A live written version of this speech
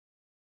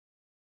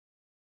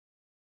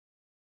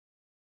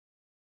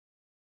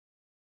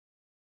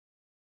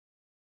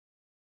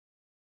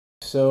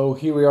so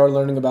here we are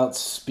learning about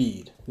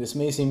speed. This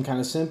may seem kind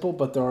of simple,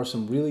 but there are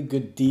some really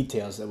good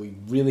details that we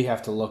really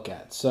have to look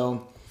at.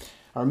 So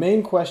our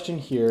main question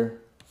here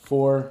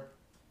for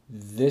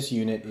this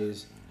unit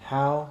is,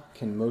 how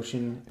can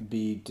motion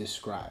be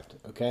described?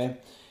 Okay,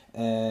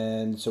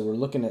 and so we're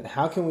looking at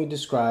how can we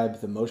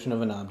describe the motion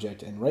of an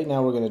object, and right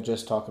now we're going to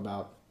just talk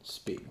about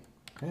speed.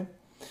 Okay,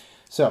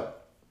 so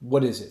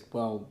what is it?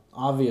 Well,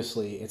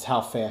 obviously it's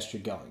how fast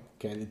you're going.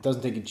 Okay, it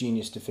doesn't take a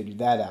genius to figure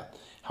that out.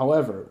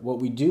 However, what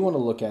we do want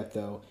to look at,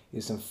 though,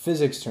 is some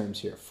physics terms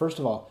here. First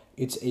of all,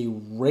 it's a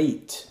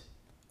rate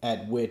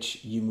at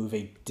which you move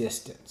a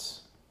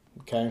distance.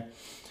 Okay,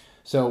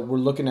 so we're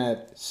looking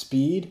at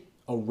speed,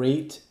 a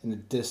rate, and a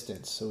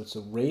distance. So it's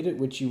a rate at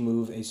which you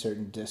move a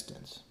certain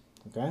distance.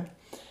 Okay,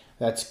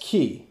 that's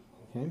key.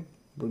 Okay,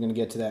 we're going to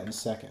get to that in a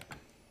second.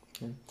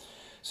 Okay.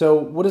 So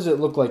what does it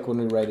look like when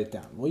we write it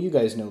down? Well, you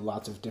guys know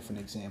lots of different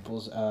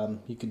examples.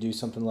 You could do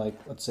something like,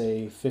 let's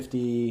say,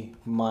 50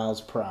 miles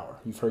per hour.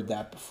 You've heard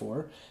that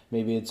before.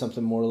 Maybe it's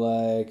something more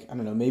like, I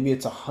don't know, maybe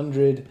it's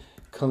 100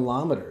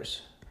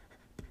 kilometers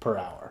per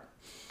hour.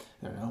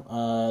 I don't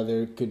know.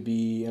 There could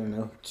be, I don't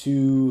know,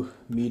 2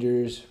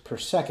 meters per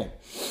second.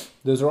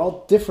 Those are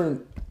all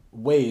different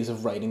ways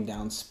of writing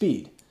down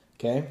speed,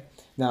 okay?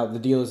 Now, the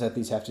deal is that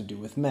these have to do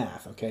with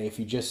math, okay? If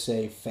you just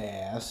say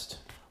fast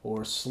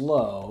or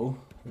slow,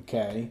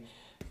 okay,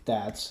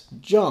 that's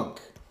junk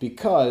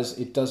because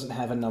it doesn't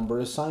have a number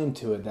assigned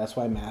to it. That's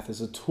why math is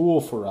a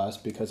tool for us,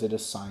 because it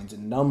assigns a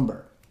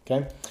number,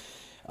 okay?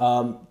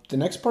 The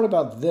next part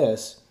about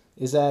this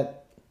is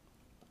that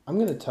I'm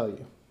going to tell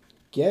you,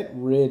 get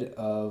rid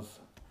of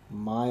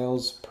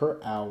miles per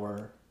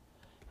hour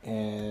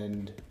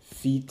and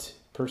feet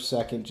per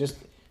second. Just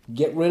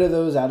get rid of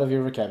those out of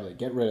your vocabulary.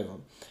 Get rid of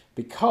them,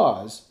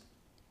 because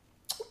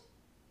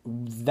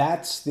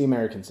that's the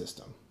American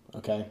system,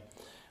 okay?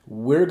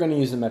 We're going to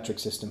use the metric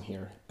system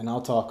here, and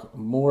I'll talk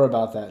more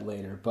about that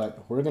later,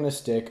 but we're going to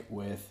stick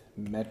with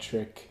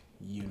metric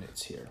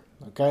units here,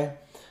 okay?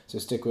 So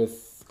stick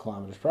with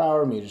kilometers per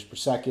hour, meters per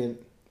second,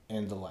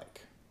 and the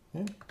like.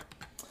 Okay?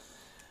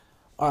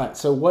 All right,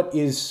 so what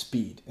is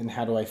speed, and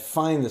how do I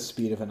find the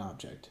speed of an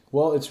object?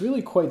 Well, it's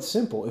really quite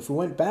simple. If we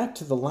went back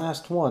to the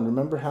last one,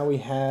 remember how we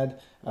had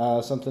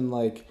something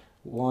like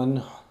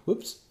where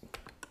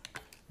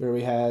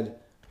we had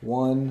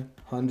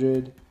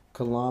 100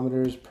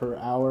 kilometers per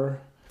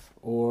hour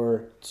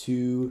or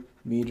 2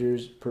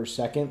 meters per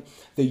second.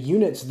 The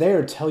units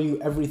there tell you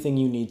everything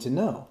you need to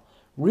know.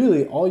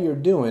 Really, all you're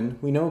doing,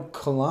 we know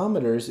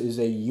kilometers is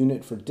a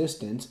unit for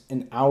distance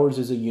and hours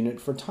is a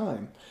unit for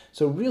time.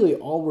 So really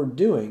all we're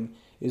doing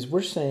is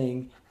we're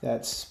saying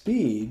that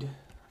speed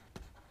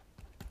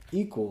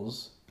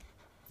equals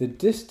the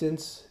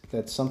distance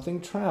that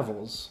something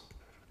travels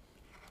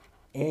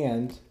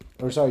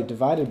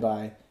divided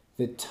by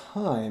the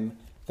time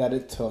that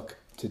it took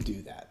to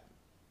do that.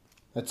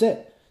 That's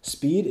it.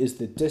 Speed is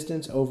the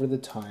distance over the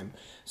time.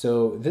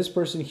 So this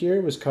person here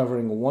was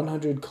covering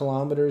 100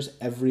 kilometers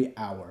every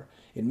hour.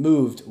 It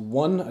moved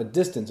a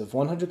distance of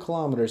 100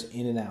 kilometers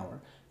in an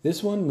hour.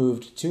 This one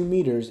moved 2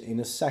 meters in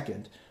a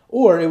second.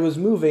 Or it was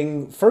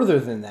moving further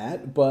than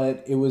that,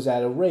 but it was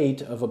at a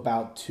rate of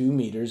about 2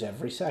 meters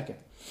every second.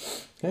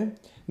 Okay?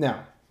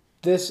 Now,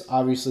 this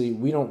obviously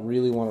we don't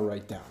really want to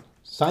write down.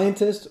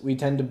 Scientists, we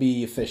tend to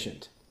be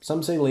efficient.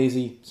 Some say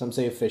lazy, some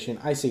say efficient.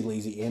 I say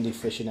lazy and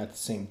efficient at the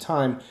same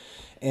time.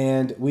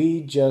 And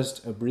we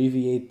just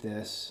abbreviate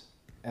this.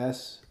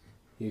 S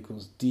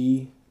equals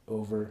D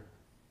over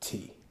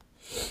T.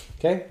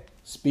 Okay?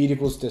 Speed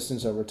equals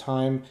distance over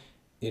time.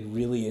 It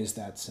really is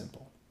that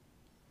simple.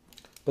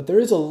 But there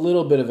is a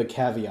little bit of a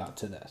caveat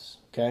to this.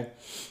 Okay?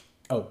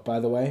 Oh,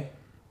 by the way,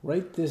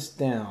 write this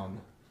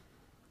down.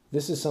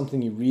 This is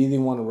something you really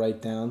want to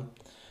write down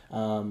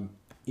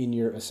in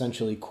your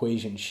essential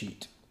equation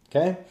sheet.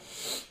 Okay?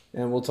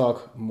 And we'll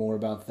talk more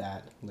about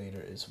that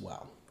later as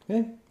well.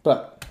 Okay?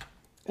 But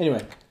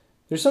anyway,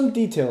 there's some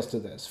details to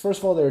this. First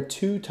of all, there are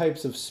 2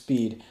 types of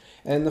speed.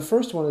 And the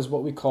first one is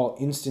what we call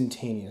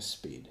instantaneous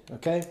speed.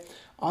 Okay?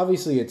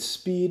 Obviously, it's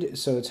speed,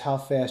 so it's how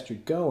fast you're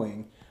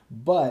going.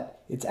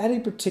 But it's at a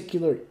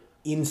particular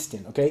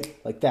instant. Okay?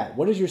 Like that.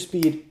 What is your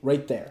speed?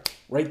 Right there.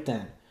 Right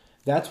then.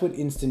 That's what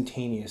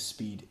instantaneous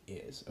speed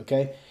is.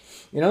 Okay?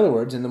 In other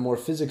words, in the more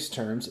physics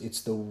terms,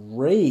 it's the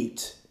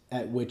rate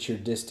at which your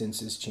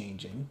distance is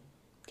changing,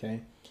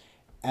 okay,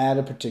 at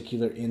a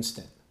particular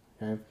instant,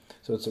 okay?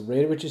 So it's the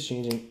rate at which it's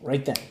changing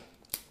right then,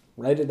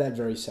 right at that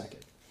very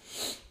second.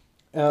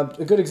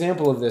 A good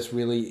example of this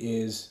really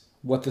is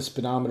what the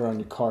speedometer on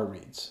your car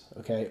reads,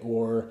 okay,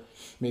 or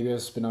maybe a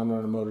speedometer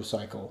on a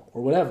motorcycle,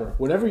 or whatever.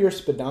 Whatever your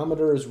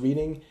speedometer is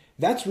reading,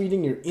 that's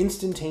reading your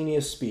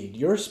instantaneous speed,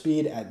 your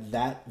speed at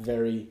that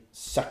very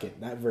second,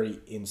 that very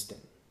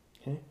instant,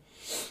 okay?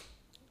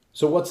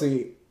 So what's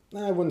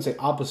I wouldn't say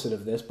opposite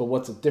of this, but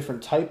what's a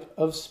different type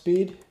of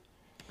speed?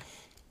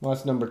 Well,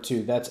 that's number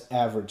 2. That's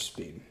average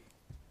speed.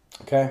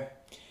 Okay?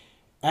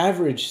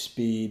 Average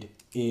speed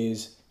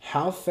is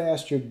how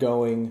fast you're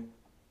going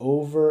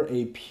over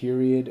a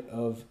period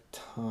of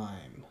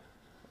time.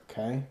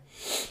 Okay?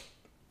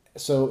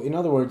 So in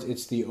other words,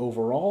 it's the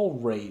overall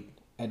rate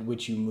at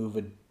which you move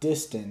a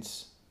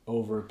distance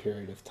over a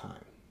period of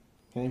time.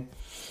 Okay?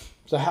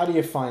 So how do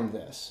you find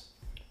this?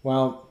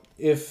 Well,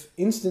 if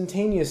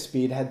instantaneous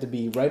speed had to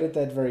be right at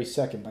that very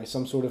second by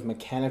some sort of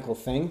mechanical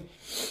thing,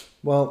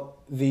 well,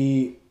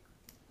 the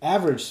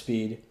average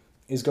speed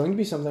is going to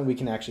be something we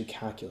can actually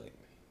calculate.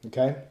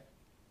 Okay?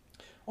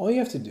 All you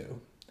have to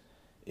do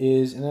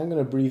is, and I'm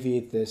going to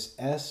abbreviate this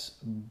S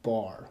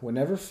bar.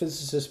 Whenever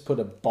physicists put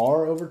a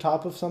bar over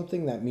top of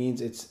something, that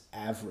means it's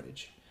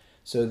average.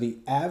 So the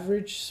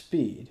average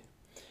speed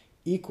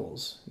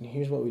equals, and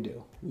here's what we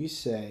do. We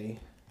say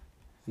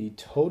the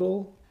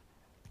total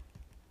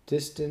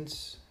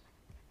distance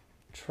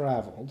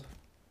traveled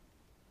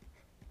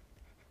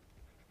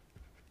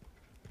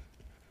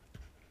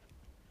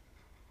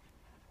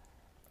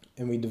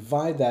and we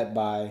divide that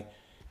by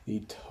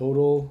the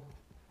total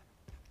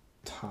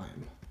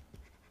time.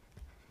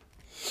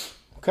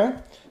 Okay,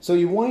 so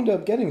you wind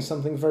up getting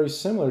something very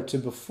similar to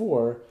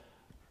before,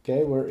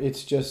 okay, where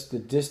it's just the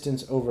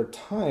distance over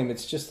time.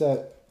 It's just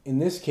that in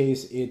this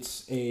case,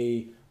 it's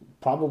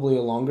probably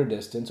a longer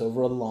distance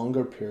over a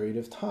longer period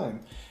of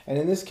time. And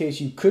in this case,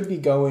 you could be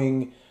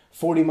going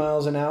 40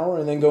 miles an hour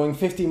and then going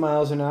 50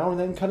 miles an hour and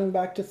then cutting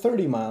back to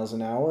 30 miles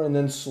an hour and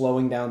then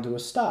slowing down to a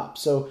stop.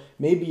 So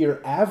maybe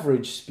your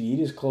average speed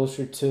is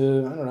closer to,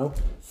 I don't know,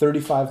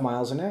 35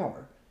 miles an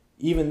hour,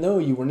 even though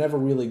you were never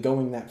really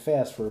going that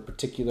fast for a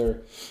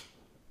particularly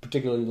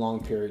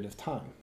long period of time.